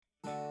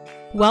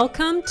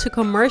Welcome to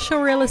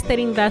Commercial Real Estate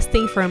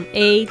Investing from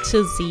A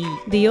to Z,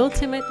 the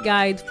ultimate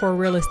guide for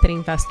real estate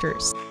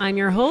investors. I'm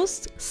your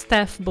host,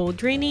 Steph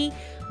Boldrini.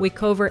 We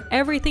cover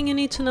everything you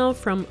need to know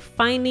from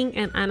finding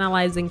and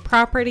analyzing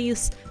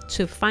properties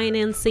to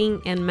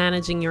financing and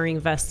managing your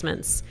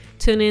investments.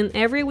 Tune in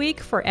every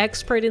week for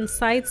expert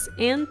insights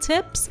and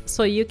tips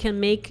so you can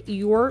make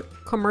your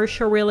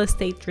commercial real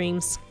estate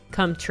dreams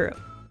come true.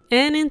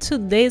 And in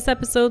today's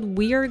episode,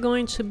 we are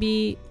going to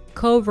be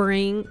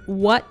covering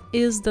what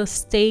is the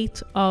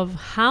state of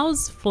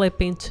house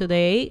flipping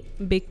today,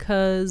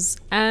 because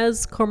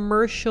as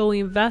commercial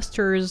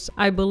investors,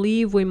 I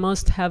believe we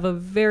must have a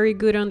very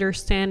good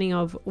understanding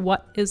of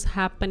what is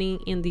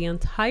happening in the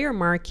entire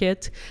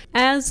market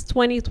as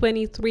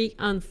 2023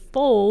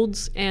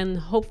 unfolds and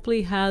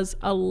hopefully has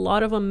a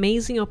lot of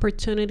amazing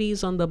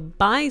opportunities on the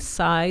buy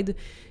side.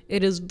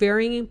 It is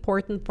very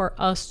important for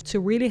us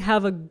to really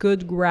have a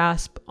good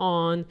grasp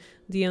on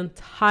the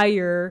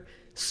entire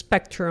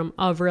spectrum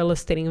of real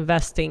estate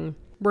investing.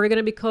 We're going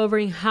to be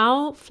covering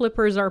how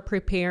flippers are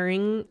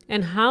preparing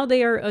and how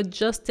they are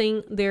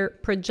adjusting their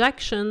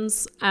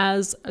projections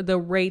as the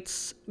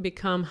rates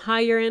become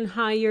higher and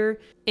higher.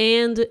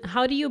 And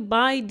how do you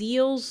buy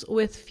deals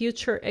with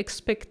future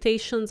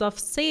expectations of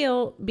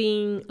sale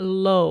being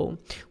low?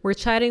 We're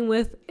chatting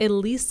with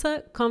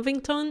Elisa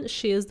Covington.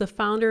 She is the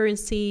founder and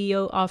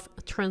CEO of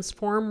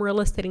Transform Real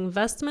Estate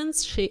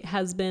Investments. She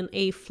has been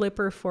a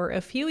flipper for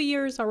a few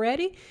years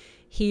already.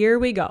 Here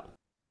we go.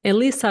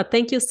 Elisa,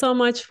 thank you so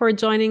much for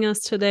joining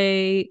us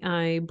today.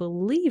 I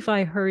believe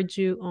I heard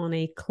you on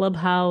a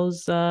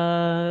Clubhouse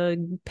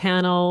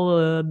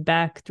panel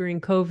back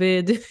during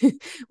COVID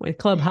when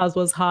Clubhouse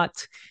was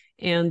hot.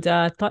 And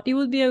thought it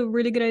would be a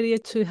really good idea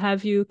to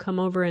have you come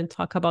over and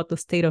talk about the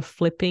state of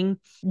flipping.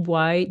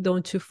 Why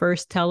don't you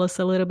first tell us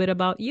a little bit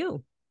about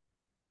you?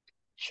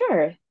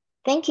 Sure.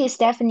 Thank you,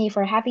 Stephanie,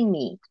 for having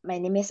me. My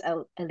name is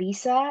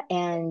Elisa,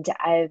 and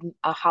I'm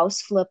a house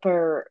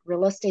flipper,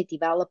 real estate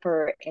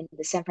developer in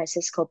the San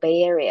Francisco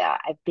Bay Area.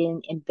 I've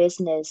been in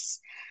business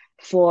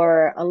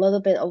for a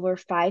little bit over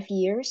 5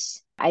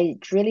 years. I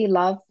really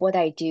love what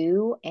I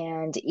do,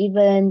 and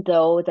even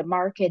though the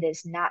market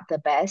is not the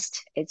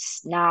best,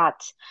 it's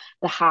not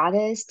the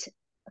hottest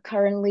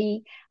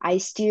currently, I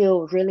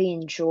still really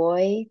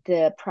enjoy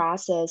the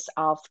process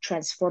of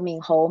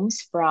transforming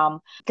homes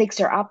from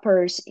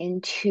fixer-uppers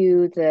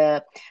into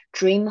the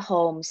dream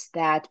homes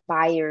that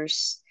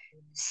buyers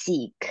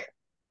seek.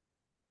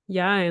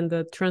 Yeah, and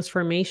the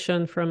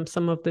transformation from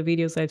some of the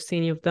videos I've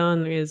seen you've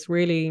done is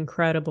really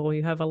incredible.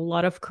 You have a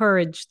lot of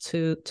courage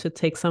to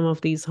take some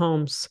of these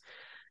homes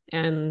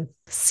and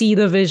see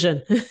the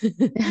vision.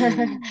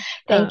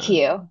 Thank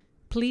you.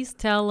 Please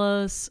tell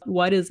us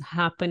what is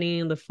happening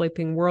in the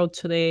flipping world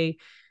today,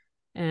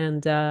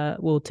 and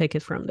we'll take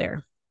it from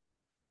there.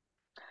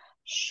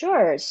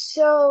 Sure.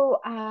 So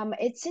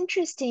it's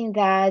interesting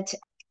that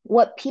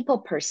what people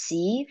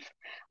perceive,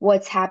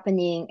 what's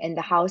happening in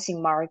the housing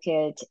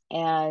market,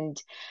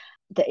 and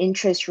the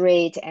interest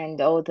rate and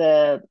all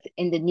the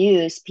in the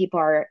news, people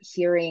are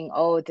hearing,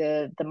 oh,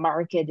 the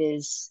market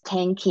is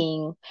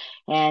tanking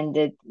and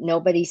that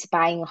nobody's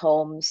buying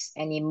homes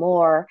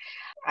anymore.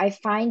 I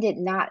find it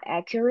not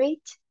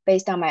accurate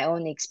based on my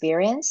own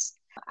experience.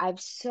 I've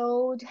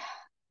sold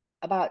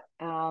about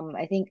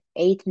I think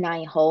 8,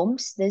 9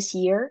 homes this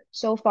year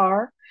so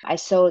far. I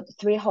sold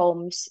 3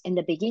 homes in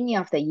the beginning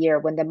of the year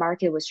when the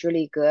market was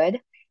really good.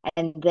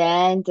 And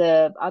then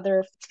the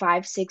other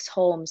 5, 6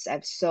 homes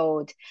I've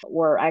sold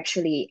were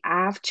actually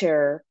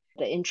after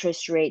the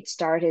interest rate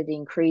started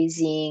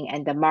increasing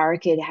and the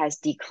market has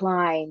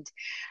declined.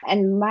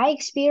 And my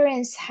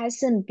experience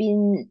hasn't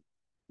been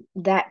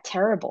that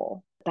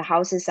terrible. The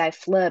houses I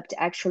flipped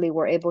actually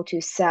were able to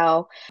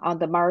sell on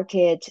the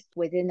market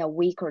within a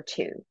week or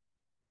two.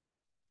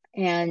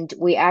 And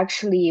we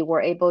actually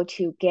were able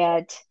to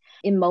get,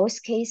 in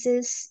most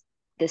cases,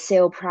 the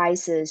sale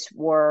prices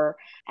were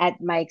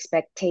at my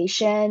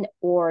expectation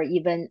or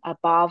even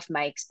above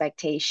my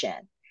expectation.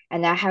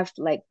 And I have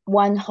like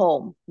one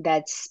home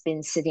that's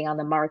been sitting on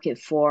the market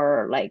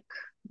for like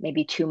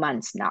maybe 2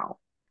 months now.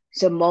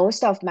 So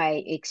most of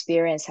my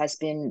experience has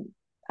been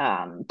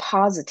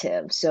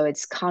positive. So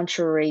it's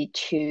contrary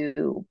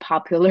to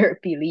popular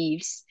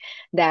beliefs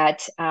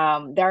that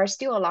there are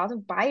still a lot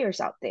of buyers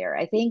out there.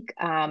 I think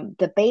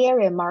the Bay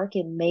Area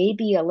market may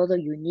be a little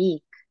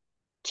unique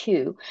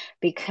too,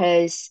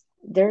 because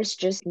there's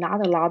just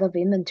not a lot of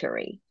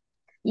inventory.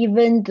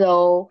 Even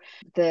though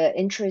the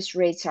interest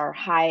rates are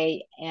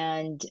high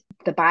and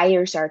the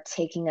buyers are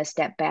taking a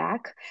step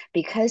back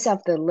because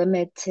of the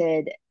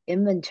limited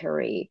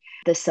inventory,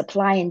 the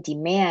supply and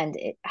demand,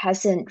 it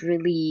hasn't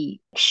really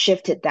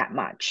shifted that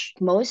much.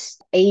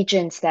 Most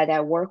agents that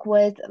I work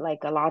with, like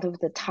a lot of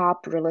the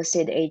top real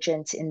estate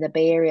agents in the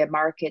Bay Area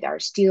market, are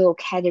still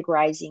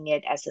categorizing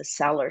it as a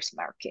seller's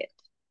market.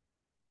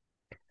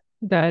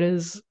 That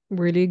is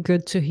really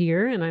good to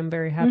hear, and I'm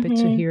very happy to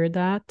Mm-hmm. hear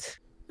that.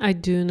 I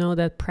do know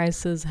that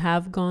prices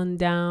have gone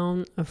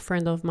down. A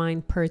friend of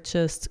mine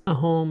purchased a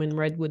home in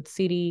Redwood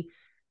City,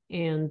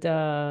 and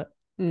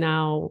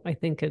now I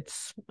think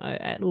it's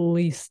at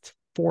least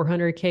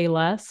 400K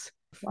less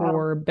Wow.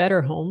 for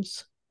better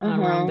homes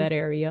around Uh-huh. that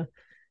area.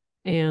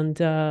 And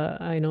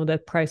I know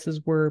that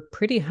prices were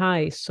pretty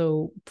high.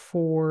 So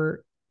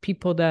for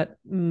people that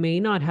may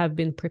not have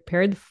been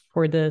prepared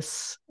for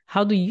this,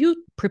 how do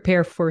you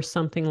prepare for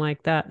something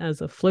like that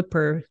as a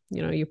flipper?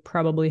 You know, you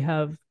probably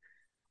have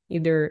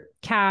either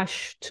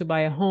cash to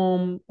buy a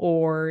home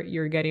or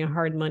you're getting a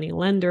hard money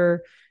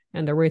lender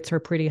and the rates are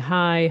pretty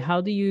high. How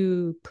do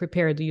you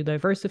prepare? Do you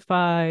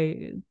diversify?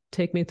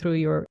 Take me through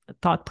your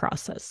thought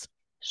process.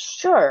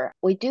 Sure,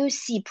 we do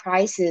see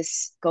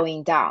prices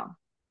going down.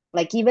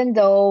 Like even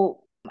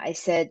though I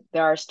said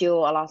there are still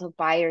a lot of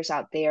buyers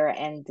out there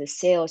and the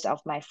sales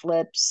of my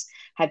flips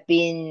have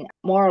been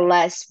more or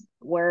less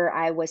where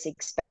I was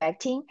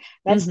expecting,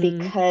 that's Mm-hmm.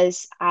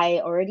 because I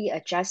already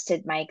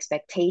adjusted my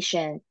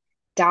expectation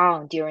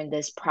down during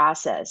this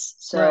process.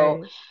 So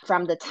Right.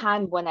 from the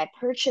time when I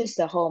purchased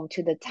the home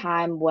to the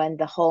time when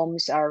the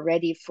homes are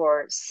ready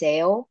for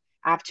sale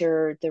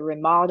after the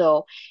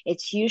remodel,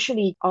 it's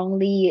usually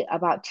only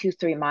about 2,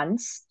 3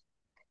 months. Got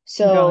it.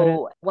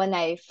 So when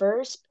I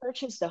first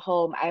purchased the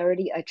home, I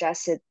already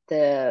adjusted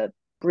the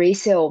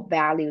resale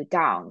value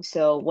down.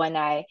 So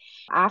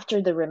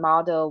after the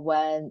remodel,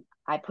 when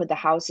I put the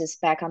houses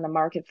back on the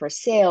market for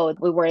sale,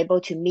 we were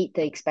able to meet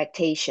the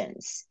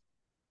expectations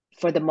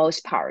for the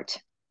most part.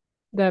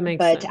 That makes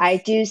But I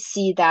sense. do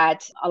see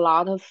that a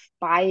lot of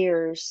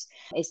buyers,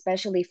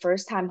 especially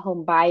first-time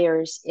home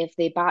buyers, if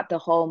they bought the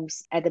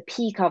homes at the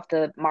peak of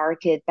the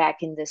market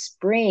back in the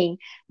spring,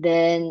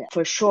 then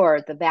for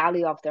sure the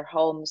value of their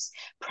homes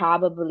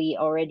probably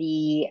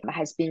already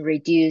has been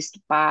reduced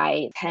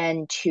by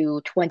 10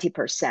 to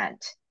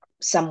 20%,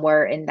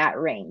 somewhere in that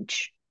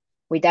range.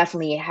 We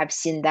definitely have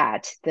seen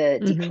that, the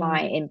Mm-hmm.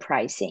 decline in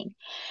pricing.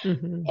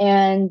 Mm-hmm.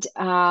 And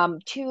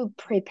to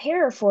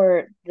prepare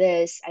for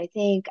this, I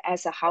think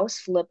as a house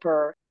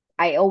flipper,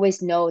 I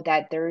always know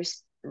that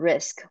there's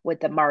risk with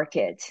the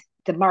market.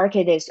 The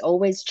market is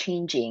always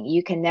changing.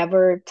 You can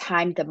never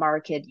time the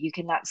market. You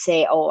cannot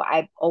say, oh,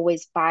 I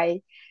always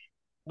buy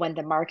when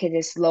the market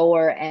is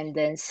lower and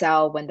then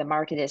sell when the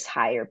market is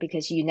higher,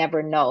 because you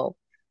never know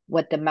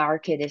what the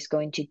market is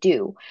going to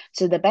do.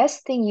 So the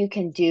best thing you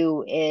can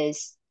do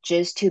is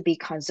just to be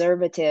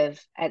conservative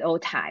at all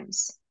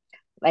times.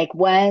 Like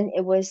when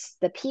it was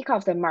the peak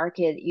of the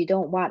market, you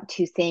don't want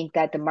to think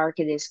that the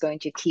market is going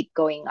to keep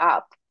going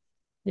up.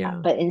 Yeah.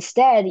 But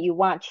instead, you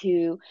want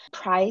to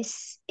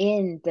price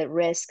in the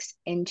risks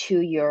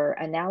into your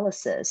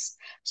analysis.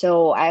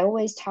 So I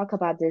always talk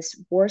about this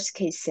worst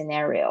case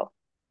scenario.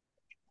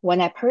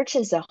 When I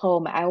purchase a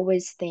home, I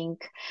always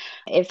think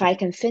if I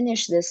can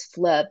finish this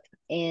flip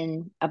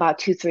in about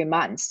 2, 3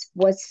 months,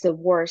 what's the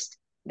worst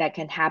that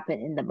can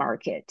happen in the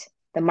market?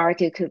 The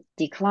market could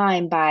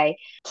decline by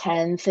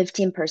 10,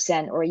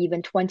 15%, or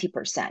even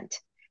 20%.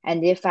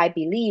 And if I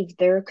believe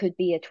there could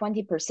be a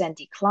 20%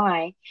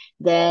 decline,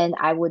 then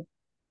I would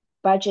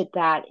budget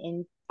that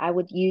in. I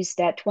would use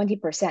that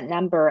 20%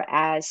 number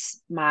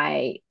as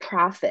my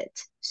profit.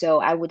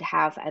 So I would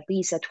have at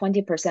least a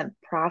 20%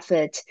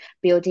 profit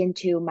built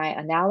into my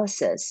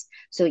analysis.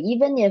 So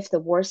even if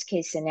the worst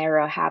case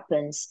scenario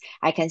happens,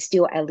 I can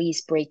still at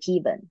least break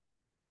even.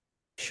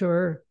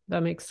 Sure.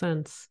 That makes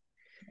sense.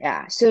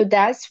 Yeah, so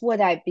that's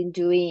what I've been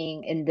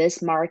doing in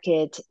this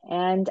market.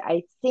 And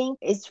I think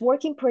it's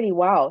working pretty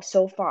well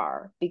so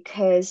far,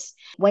 because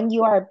when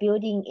you are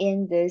building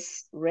in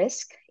this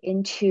risk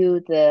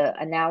into the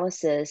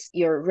analysis,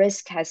 your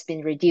risk has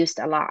been reduced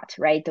a lot,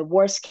 right? The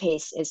worst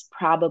case is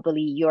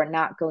probably you're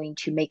not going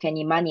to make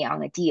any money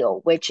on a deal,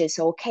 which is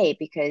okay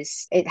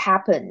because it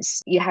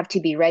happens. You have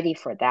to be ready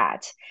for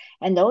that.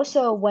 And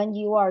also, when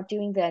you are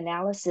doing the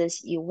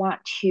analysis, you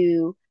want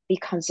to be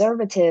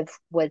conservative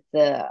with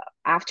the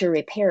after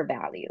repair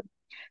value.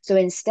 So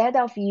instead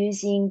of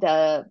using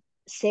the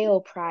sale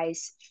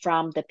price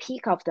from the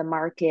peak of the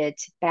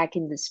market back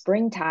in the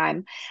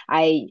springtime,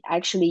 I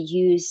actually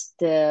use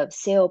the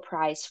sale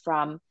price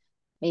from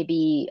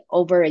maybe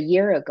over a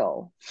year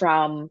ago,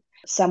 from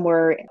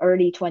somewhere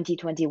early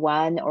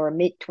 2021 or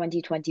mid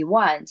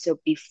 2021. So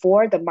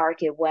before the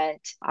market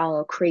went on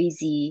a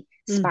crazy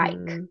spike.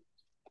 Mm-hmm.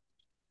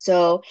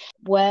 So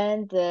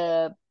when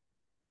the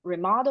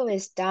remodel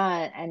is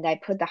done and I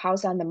put the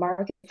house on the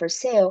market for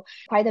sale,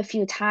 quite a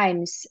few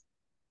times,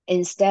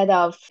 instead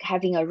of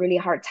having a really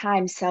hard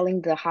time selling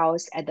the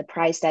house at the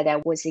price that I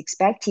was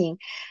expecting,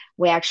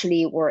 we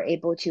actually were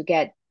able to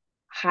get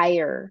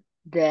higher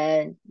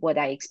than what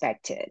I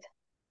expected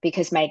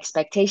because my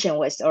expectation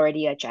was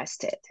already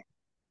adjusted.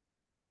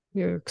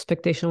 Your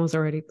expectation was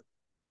already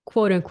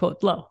quote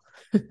unquote low.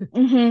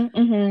 Mm-hmm,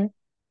 mm-hmm.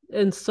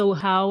 And so,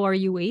 how are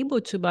you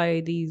able to buy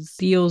these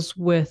deals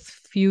with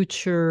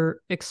future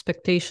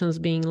expectations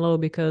being low?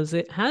 Because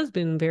it has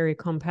been very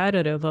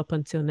competitive up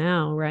until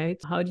now, right?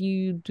 How do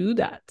you do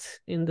that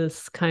in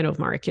this kind of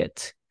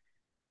market?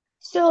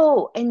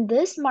 So in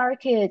this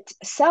market,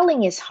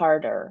 selling is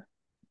harder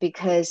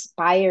because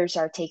buyers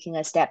are taking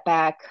a step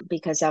back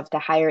because of the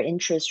higher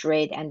interest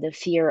rate and the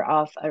fear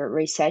of a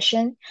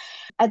recession.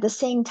 At the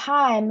same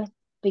time,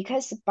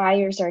 because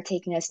buyers are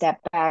taking a step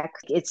back,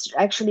 it's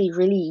actually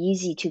really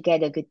easy to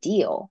get a good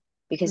deal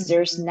because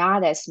there's Mhm.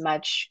 not as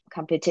much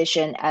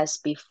competition as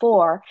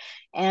before.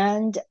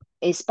 And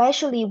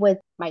especially with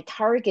my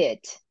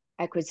target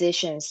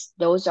acquisitions,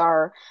 those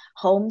are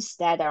homes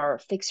that are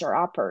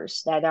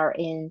fixer-uppers that are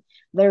in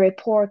very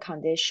poor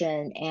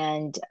condition.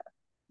 And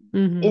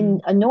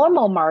in Mhm. a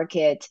normal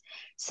market,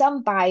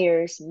 some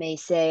buyers may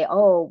say,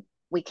 oh,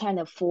 we can't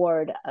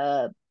afford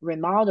a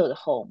remodeled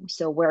home,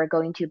 so we're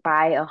going to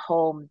buy a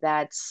home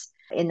that's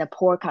in a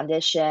poor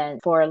condition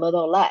for a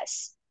little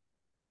less.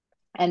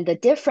 And the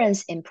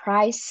difference in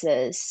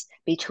prices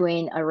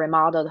between a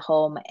remodeled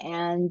home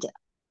and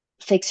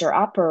fixer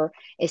upper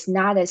is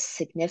not as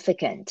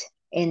significant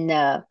in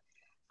the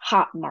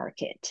hot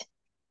market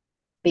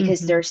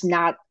because Mhm. there's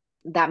not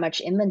that much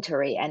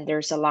inventory and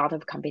there's a lot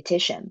of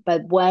competition.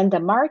 But when the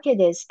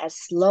market is as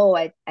slow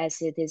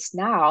as it is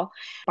now,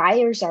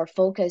 buyers are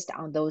focused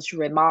on those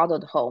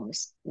remodeled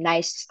homes,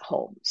 nice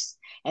homes,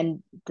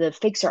 and the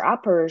fixer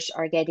uppers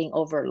are getting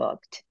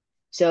overlooked.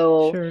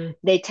 So Sure.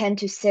 they tend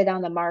to sit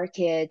on the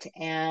market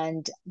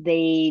and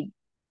they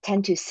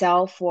tend to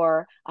sell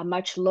for a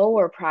much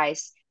lower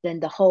price than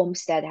the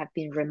homes that have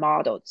been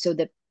remodeled. So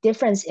the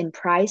difference in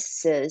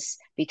prices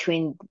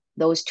between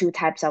those two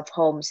types of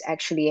homes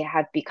actually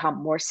have become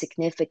more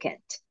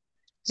significant.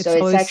 So It's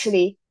it's always,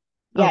 actually,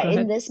 oh, yeah, go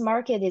in ahead. this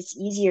market, it's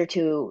easier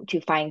to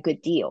find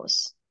good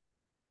deals.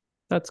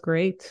 That's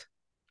great.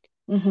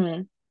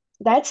 Hmm.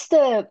 That's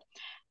the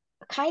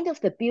kind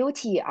of the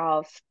beauty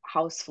of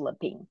house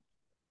flipping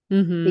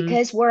Mhm.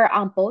 because we're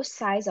on both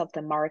sides of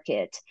the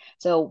market.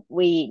 So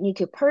we need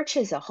to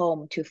purchase a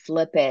home to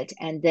flip it.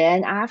 And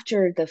then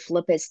after the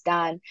flip is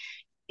done,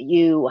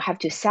 you have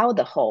to sell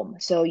the home.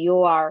 So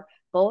you are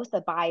both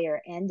the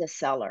buyer and the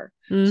seller.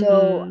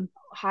 So Mhm.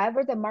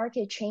 however the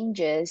market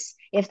changes,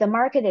 if the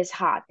market is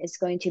hot, it's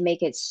going to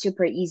make it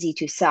super easy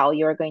to sell.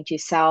 You're going to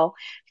sell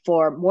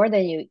for more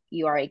than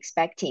you are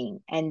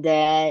expecting, and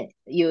then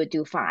you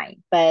do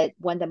fine. But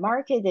when the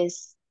market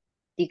is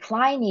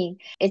declining,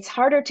 it's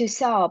harder to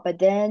sell, but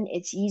then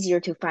it's easier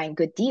to find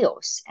good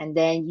deals. And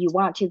then you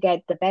want to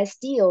get the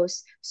best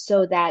deals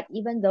so that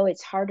even though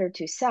it's harder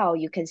to sell,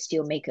 you can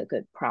still make a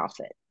good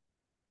profit.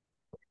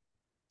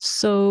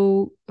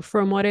 So,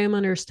 from what I'm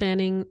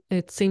understanding,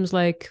 it seems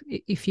like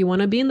if you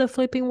want to be in the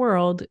flipping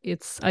world,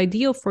 it's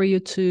ideal for you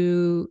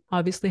to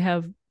obviously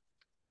have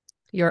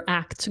your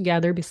act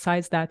together.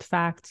 Besides that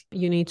fact,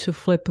 you need to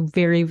flip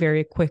very,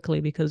 very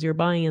quickly because you're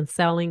buying and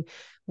selling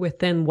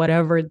within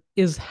whatever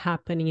is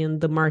happening in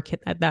the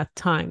market at that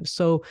time.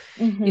 So,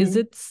 is Mm-hmm.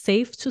 it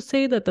safe to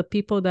say that the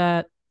people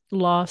that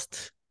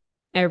lost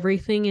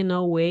everything in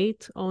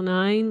 08,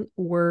 09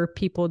 were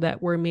people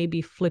that were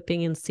maybe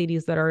flipping in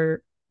cities that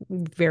are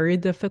very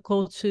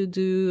difficult to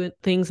do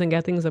things and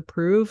get things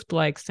approved,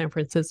 like San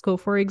Francisco,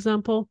 for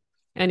example?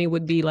 And it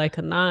would be like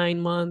a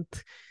 9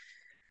 month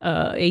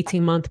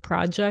 18-month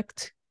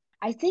project.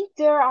 I think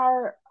there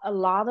are a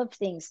lot of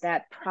things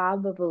that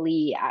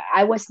probably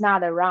I was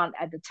not around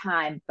at the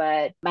time,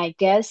 but my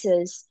guess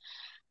is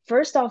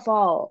first of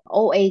all,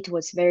 '08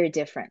 was very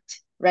different.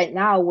 Right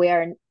now, we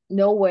are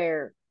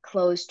nowhere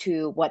close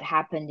to what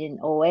happened in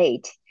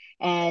 '08.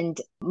 And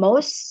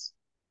most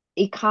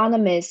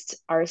economists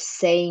are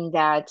saying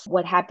that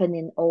what happened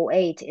in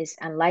 '08 is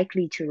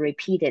unlikely to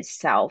repeat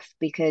itself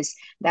because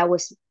that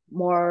was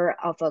more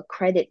of a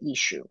credit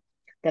issue.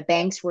 The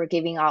banks were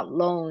giving out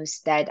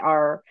loans that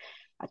are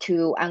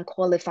to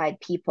unqualified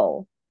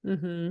people.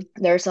 Mm-hmm.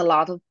 There's a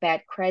lot of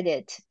bad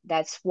credit.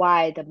 That's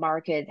why the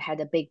market had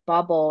a big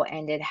bubble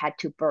and it had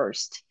to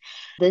burst.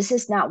 This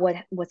is not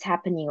what's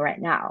happening right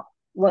now.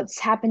 What's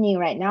happening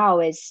right now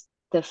is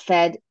the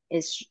Fed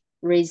is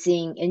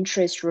raising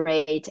interest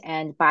rate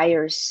and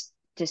buyers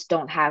just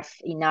don't have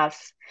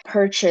enough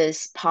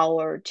purchase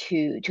power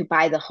to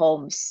buy the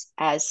homes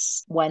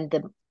as when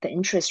the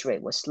interest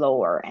rate was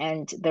lower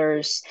and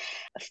there's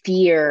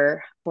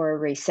fear for a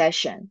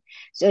recession.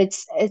 So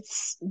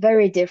it's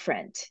very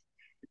different.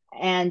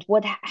 And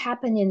what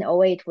happened in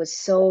 '08 was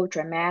so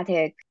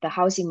dramatic. The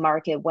housing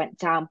market went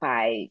down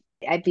by,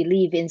 I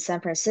believe in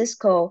San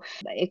Francisco,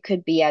 it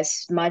could be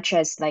as much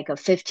as like a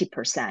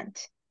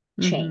 50%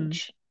 Mm-hmm.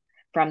 change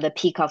from the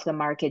peak of the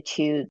market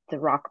to the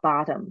rock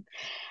bottom.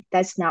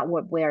 That's not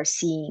what we're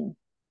seeing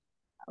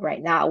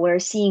right now. We're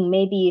seeing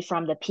maybe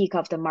from the peak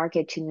of the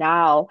market to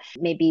now,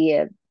 maybe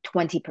a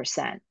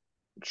 20%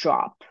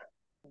 drop.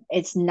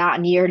 It's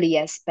not nearly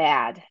as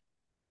bad.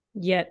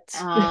 Yet.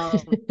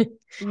 Um,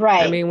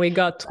 I right. mean, we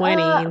got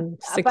 20 in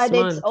six But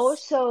it's months.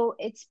 also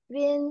it's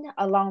been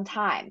a long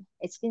time.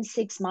 It's been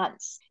 6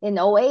 months. In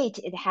 '08,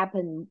 it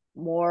happened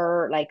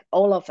more like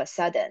all of a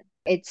sudden.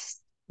 It's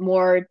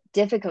more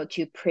difficult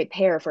to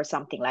prepare for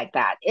something like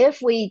that.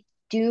 If we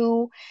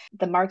do,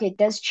 the market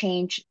does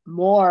change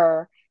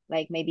more,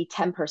 like maybe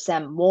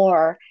 10%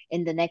 more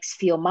in the next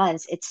few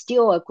months, it's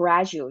still a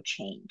gradual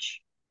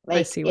change.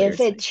 I Like see what you're if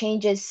it saying.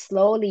 changes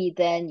slowly,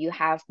 then you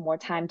have more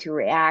time to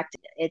react.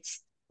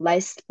 It's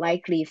less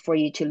likely for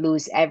you to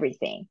lose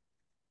everything.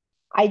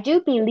 I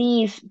do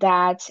believe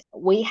that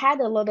we had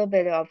a little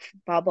bit of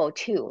bubble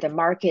too. The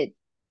market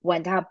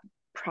went up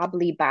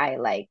probably by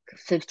like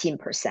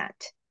 15%.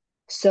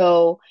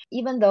 So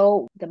even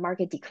though the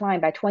market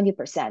declined by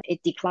 20%,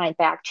 it declined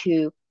back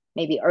to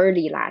maybe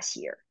early last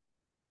year.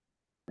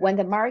 When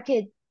the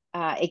market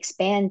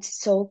expands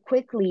so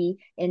quickly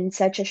in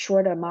such a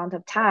short amount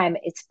of time,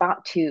 it's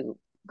bound to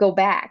go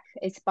back.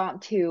 It's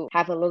bound to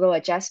have a little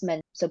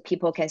adjustment so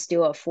people can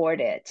still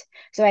afford it.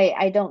 So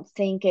I don't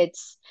think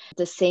it's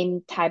the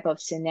same type of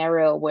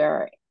scenario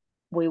where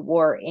we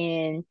were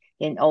in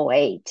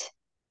 '08.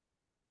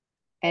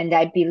 And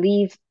I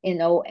believe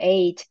in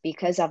 '08,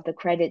 because of the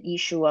credit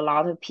issue, a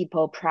lot of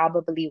people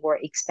probably were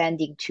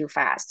expanding too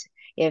fast.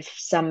 If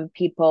some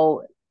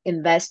people,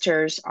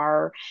 investors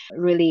are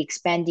really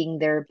expanding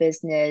their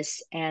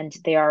business and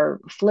they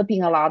are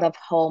flipping a lot of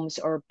homes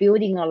or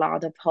building a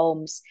lot of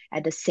homes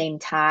at the same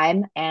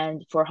time.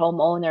 And for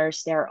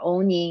homeowners, they're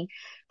owning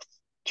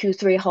two,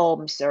 three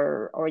homes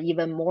or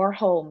even more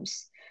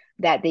homes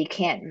that they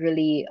can't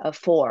really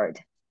afford.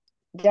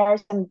 There are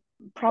some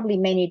probably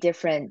many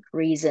different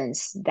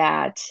reasons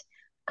that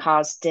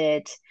caused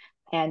it,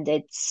 and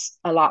it's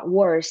a lot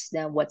worse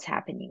than what's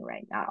happening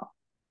right now.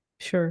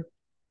 Sure.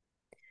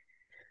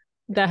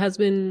 That has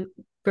been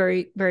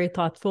very, very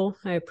thoughtful.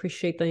 I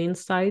appreciate the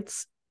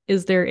insights.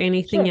 Is there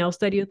anything Sure. else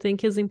that you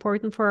think is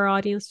important for our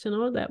audience to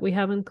know that we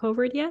haven't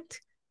covered yet?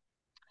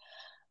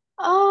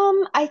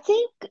 I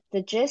think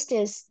the gist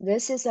is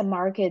this is a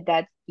market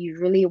that you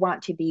really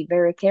want to be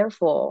very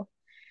careful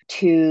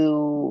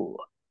to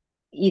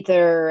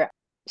either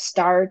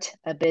start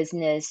a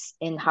business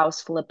in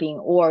house flipping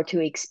or to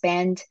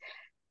expand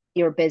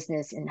your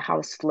business in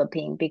house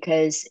flipping,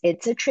 because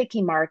it's a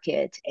tricky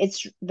market.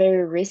 It's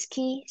very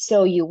risky.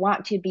 So you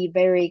want to be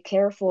very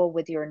careful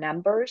with your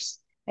numbers.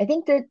 I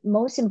think the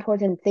most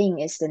important thing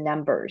is the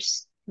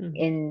numbers Mhm.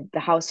 in the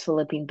house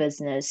flipping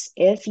business.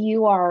 If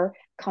you are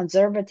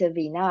conservative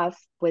enough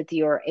with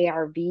your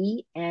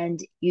ARV and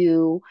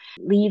you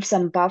leave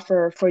some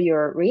buffer for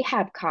your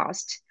rehab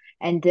cost,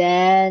 and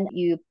then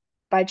you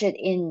budget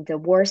in the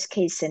worst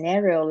case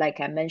scenario, like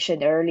I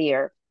mentioned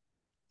earlier,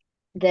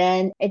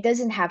 then it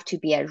doesn't have to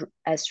be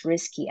as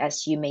risky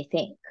as you may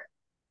think.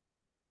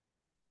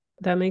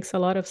 That makes a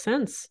lot of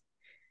sense.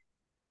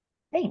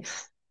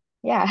 Thanks.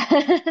 Yeah.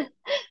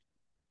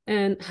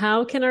 And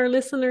how can our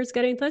listeners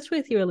get in touch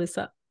with you,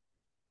 Elisa?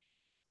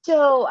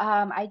 So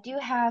I do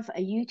have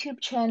a YouTube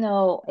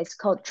channel. It's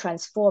called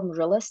Transform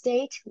Real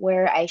Estate,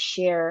 where I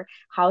share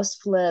house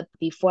flip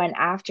before and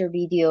after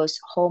videos,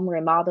 home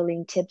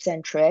remodeling tips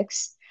and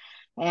tricks.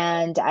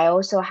 And I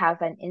also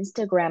have an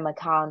Instagram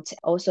account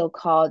also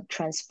called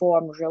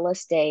Transform Real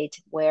Estate,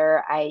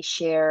 where I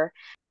share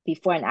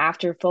before and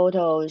after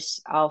photos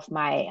of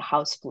my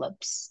house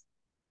flips.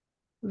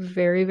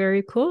 Very,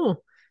 very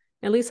cool.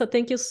 Elisa,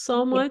 thank you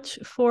so Thank you. much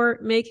for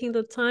making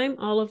the time.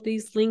 All of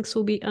these links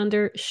will be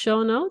under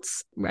show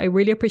notes. I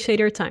really appreciate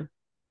your time.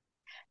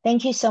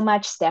 Thank you so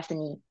much,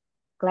 Stephanie.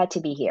 Glad to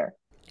be here.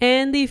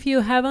 And if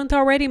you haven't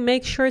already,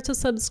 make sure to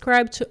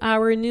subscribe to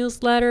our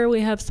newsletter.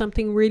 We have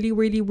something really,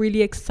 really,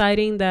 really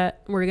exciting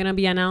that we're going to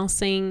be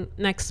announcing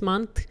next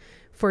month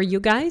for you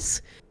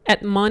guys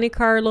at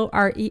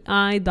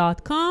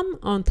montecarlorei.com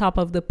on top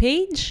of the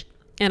page.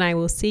 And I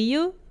will see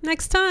you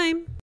next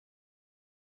time.